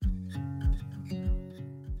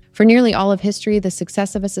For nearly all of history, the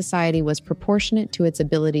success of a society was proportionate to its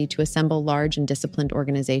ability to assemble large and disciplined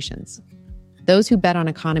organizations. Those who bet on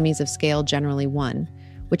economies of scale generally won,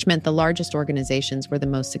 which meant the largest organizations were the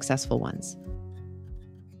most successful ones.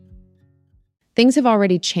 Things have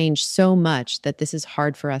already changed so much that this is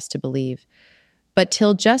hard for us to believe. But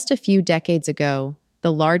till just a few decades ago,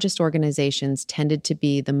 the largest organizations tended to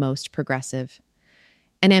be the most progressive.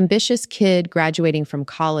 An ambitious kid graduating from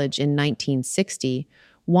college in 1960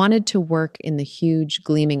 wanted to work in the huge,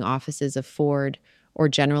 gleaming offices of Ford or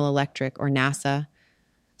General Electric or NASA.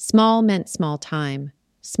 Small meant small time.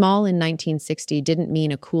 Small in 1960 didn't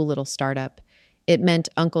mean a cool little startup. It meant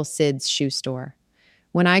Uncle Sid's shoe store.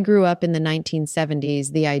 When I grew up in the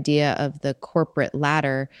 1970s, the idea of the corporate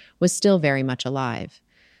ladder was still very much alive.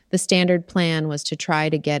 The standard plan was to try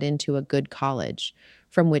to get into a good college,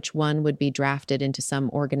 from which one would be drafted into some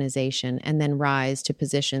organization and then rise to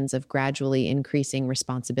positions of gradually increasing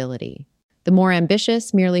responsibility. The more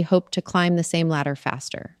ambitious merely hoped to climb the same ladder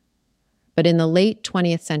faster. But in the late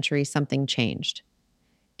 20th century, something changed.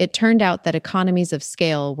 It turned out that economies of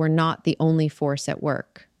scale were not the only force at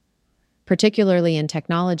work. Particularly in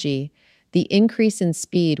technology, the increase in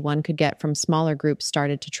speed one could get from smaller groups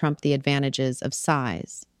started to trump the advantages of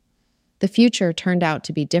size. The future turned out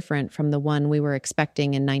to be different from the one we were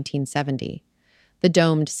expecting in 1970. The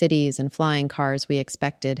domed cities and flying cars we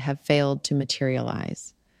expected have failed to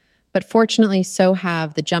materialize. But fortunately, so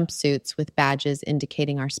have the jumpsuits with badges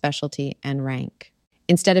indicating our specialty and rank.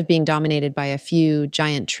 Instead of being dominated by a few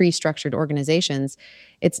giant tree-structured organizations,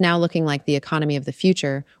 it's now looking like the economy of the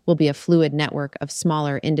future will be a fluid network of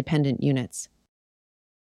smaller, independent units.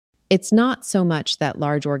 It's not so much that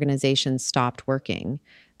large organizations stopped working.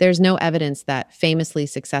 There's no evidence that famously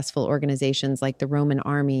successful organizations like the Roman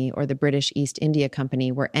Army or the British East India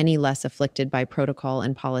Company were any less afflicted by protocol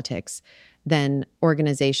and politics than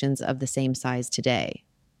organizations of the same size today.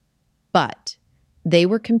 But they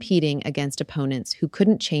were competing against opponents who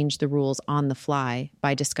couldn't change the rules on the fly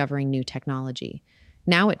by discovering new technology.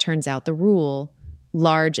 Now it turns out the rule,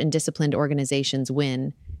 large and disciplined organizations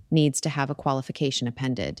win, needs to have a qualification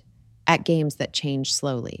appended at games that change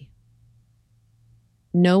slowly.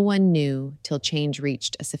 No one knew till change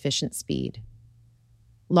reached a sufficient speed.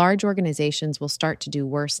 Large organizations will start to do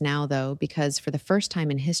worse now, though, because for the first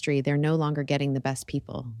time in history, they're no longer getting the best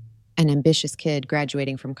people. An ambitious kid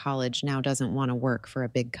graduating from college now doesn't want to work for a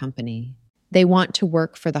big company. They want to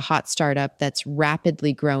work for the hot startup that's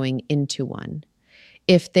rapidly growing into one.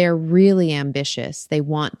 If they're really ambitious, they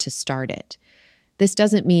want to start it. This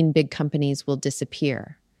doesn't mean big companies will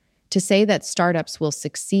disappear. To say that startups will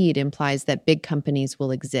succeed implies that big companies will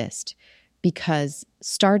exist, because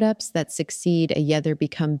startups that succeed either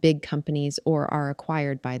become big companies or are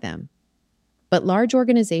acquired by them. But large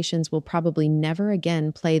organizations will probably never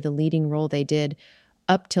again play the leading role they did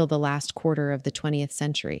up till the last quarter of the 20th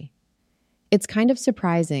century. It's kind of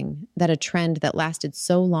surprising that a trend that lasted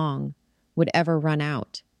so long would ever run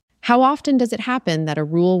out. How often does it happen that a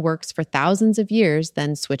rule works for thousands of years,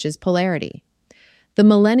 then switches polarity? The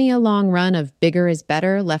millennia-long run of bigger is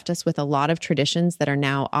better left us with a lot of traditions that are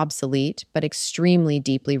now obsolete but extremely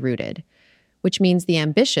deeply rooted, which means the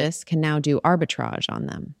ambitious can now do arbitrage on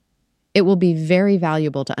them. It will be very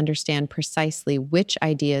valuable to understand precisely which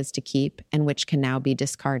ideas to keep and which can now be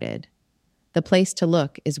discarded. The place to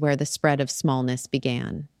look is where the spread of smallness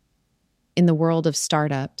began. In the world of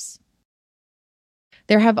startups,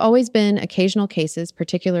 there have always been occasional cases,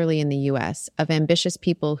 particularly in the US, of ambitious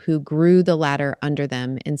people who grew the ladder under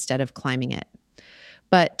them instead of climbing it.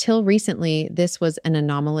 But till recently, this was an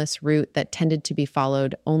anomalous route that tended to be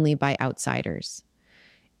followed only by outsiders.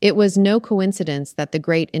 It was no coincidence that the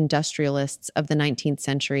great industrialists of the 19th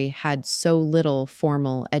century had so little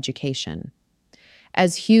formal education.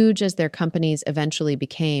 As huge as their companies eventually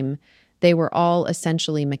became, they were all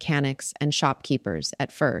essentially mechanics and shopkeepers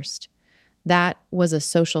at first. That was a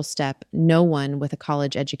social step no one with a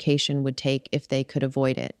college education would take if they could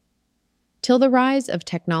avoid it. Till the rise of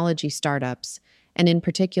technology startups, and in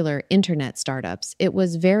particular internet startups, it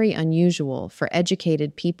was very unusual for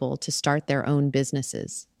educated people to start their own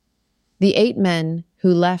businesses. The 8 men who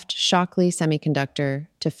left Shockley Semiconductor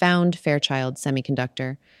to found Fairchild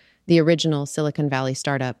Semiconductor, the original Silicon Valley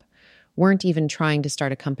startup, weren't even trying to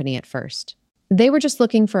start a company at first. They were just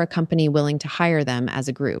looking for a company willing to hire them as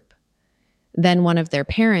a group. Then one of their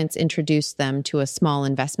parents introduced them to a small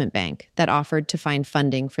investment bank that offered to find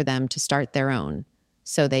funding for them to start their own.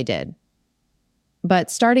 So they did.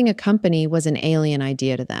 But starting a company was an alien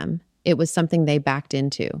idea to them. It was something they backed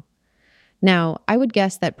into. Now, I would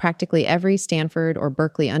guess that practically every Stanford or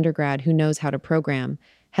Berkeley undergrad who knows how to program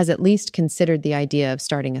has at least considered the idea of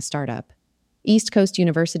starting a startup. East Coast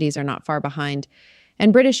universities are not far behind,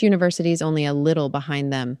 and British universities only a little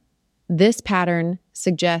behind them. This pattern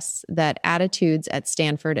suggests that attitudes at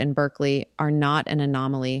Stanford and Berkeley are not an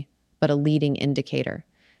anomaly, but a leading indicator.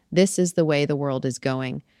 This is the way the world is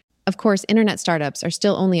going. Of course, internet startups are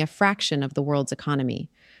still only a fraction of the world's economy.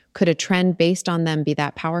 Could a trend based on them be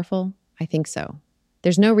that powerful? I think so.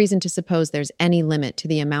 There's no reason to suppose there's any limit to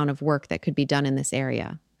the amount of work that could be done in this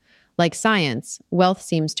area. Like science, wealth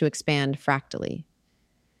seems to expand fractally.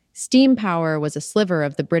 Steam power was a sliver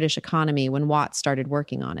of the British economy when Watt started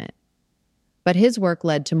working on it. But his work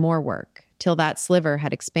led to more work, till that sliver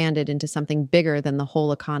had expanded into something bigger than the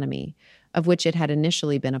whole economy, of which it had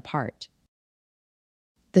initially been a part.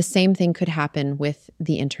 The same thing could happen with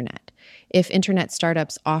the internet. If internet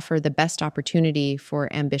startups offer the best opportunity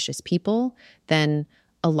for ambitious people, then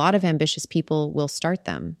a lot of ambitious people will start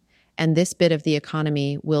them, and this bit of the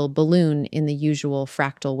economy will balloon in the usual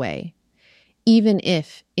fractal way. Even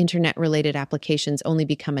if internet-related applications only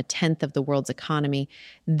become a tenth of the world's economy,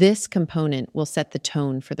 this component will set the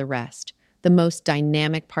tone for the rest. The most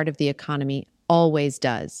dynamic part of the economy always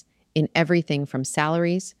does, in everything from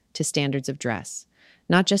salaries to standards of dress.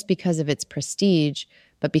 Not just because of its prestige,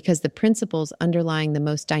 but because the principles underlying the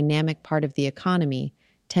most dynamic part of the economy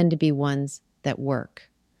tend to be ones that work.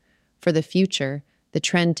 For the future, the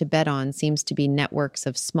trend to bet on seems to be networks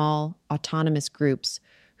of small, autonomous groups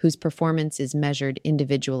whose performance is measured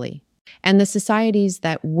individually. And the societies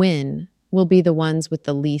that win will be the ones with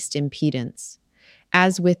the least impedance.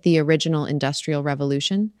 As with the original Industrial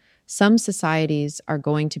Revolution, some societies are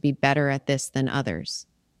going to be better at this than others.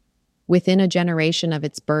 Within a generation of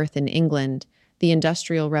its birth in England, the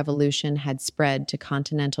Industrial Revolution had spread to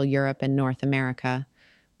continental Europe and North America,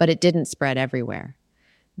 but it didn't spread everywhere.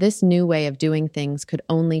 This new way of doing things could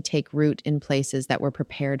only take root in places that were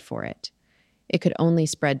prepared for it. It could only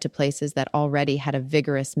spread to places that already had a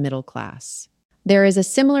vigorous middle class. There is a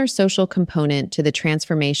similar social component to the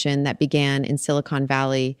transformation that began in Silicon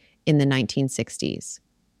Valley in the 1960s.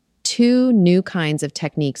 Two new kinds of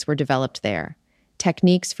techniques were developed there: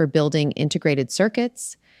 techniques for building integrated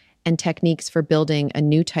circuits and techniques for building a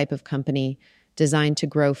new type of company designed to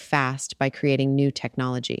grow fast by creating new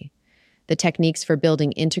technology. The techniques for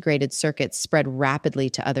building integrated circuits spread rapidly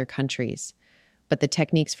to other countries, but the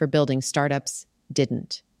techniques for building startups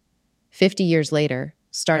didn't. 50 years later,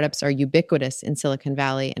 startups are ubiquitous in Silicon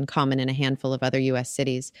Valley and common in a handful of other US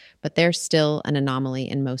cities, but they're still an anomaly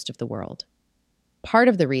in most of the world. Part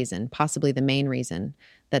of the reason, possibly the main reason,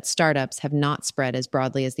 that startups have not spread as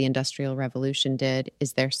broadly as the Industrial Revolution did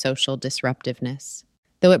is their social disruptiveness.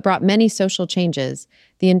 Though it brought many social changes,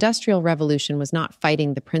 the Industrial Revolution was not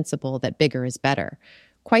fighting the principle that bigger is better.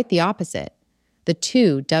 Quite the opposite. The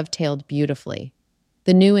two dovetailed beautifully.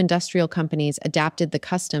 The new industrial companies adapted the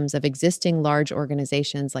customs of existing large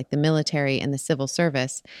organizations like the military and the civil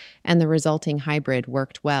service, and the resulting hybrid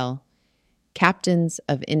worked well. Captains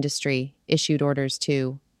of industry issued orders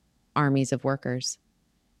to armies of workers,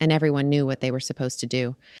 and everyone knew what they were supposed to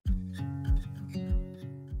do.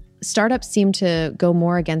 Startups seem to go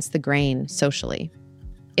more against the grain socially.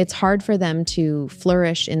 It's hard for them to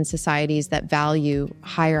flourish in societies that value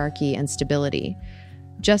hierarchy and stability,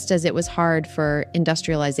 just as it was hard for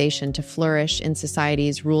industrialization to flourish in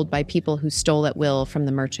societies ruled by people who stole at will from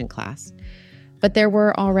the merchant class. But there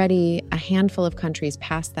were already a handful of countries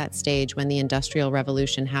past that stage when the Industrial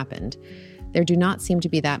Revolution happened. There do not seem to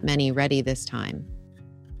be that many ready this time.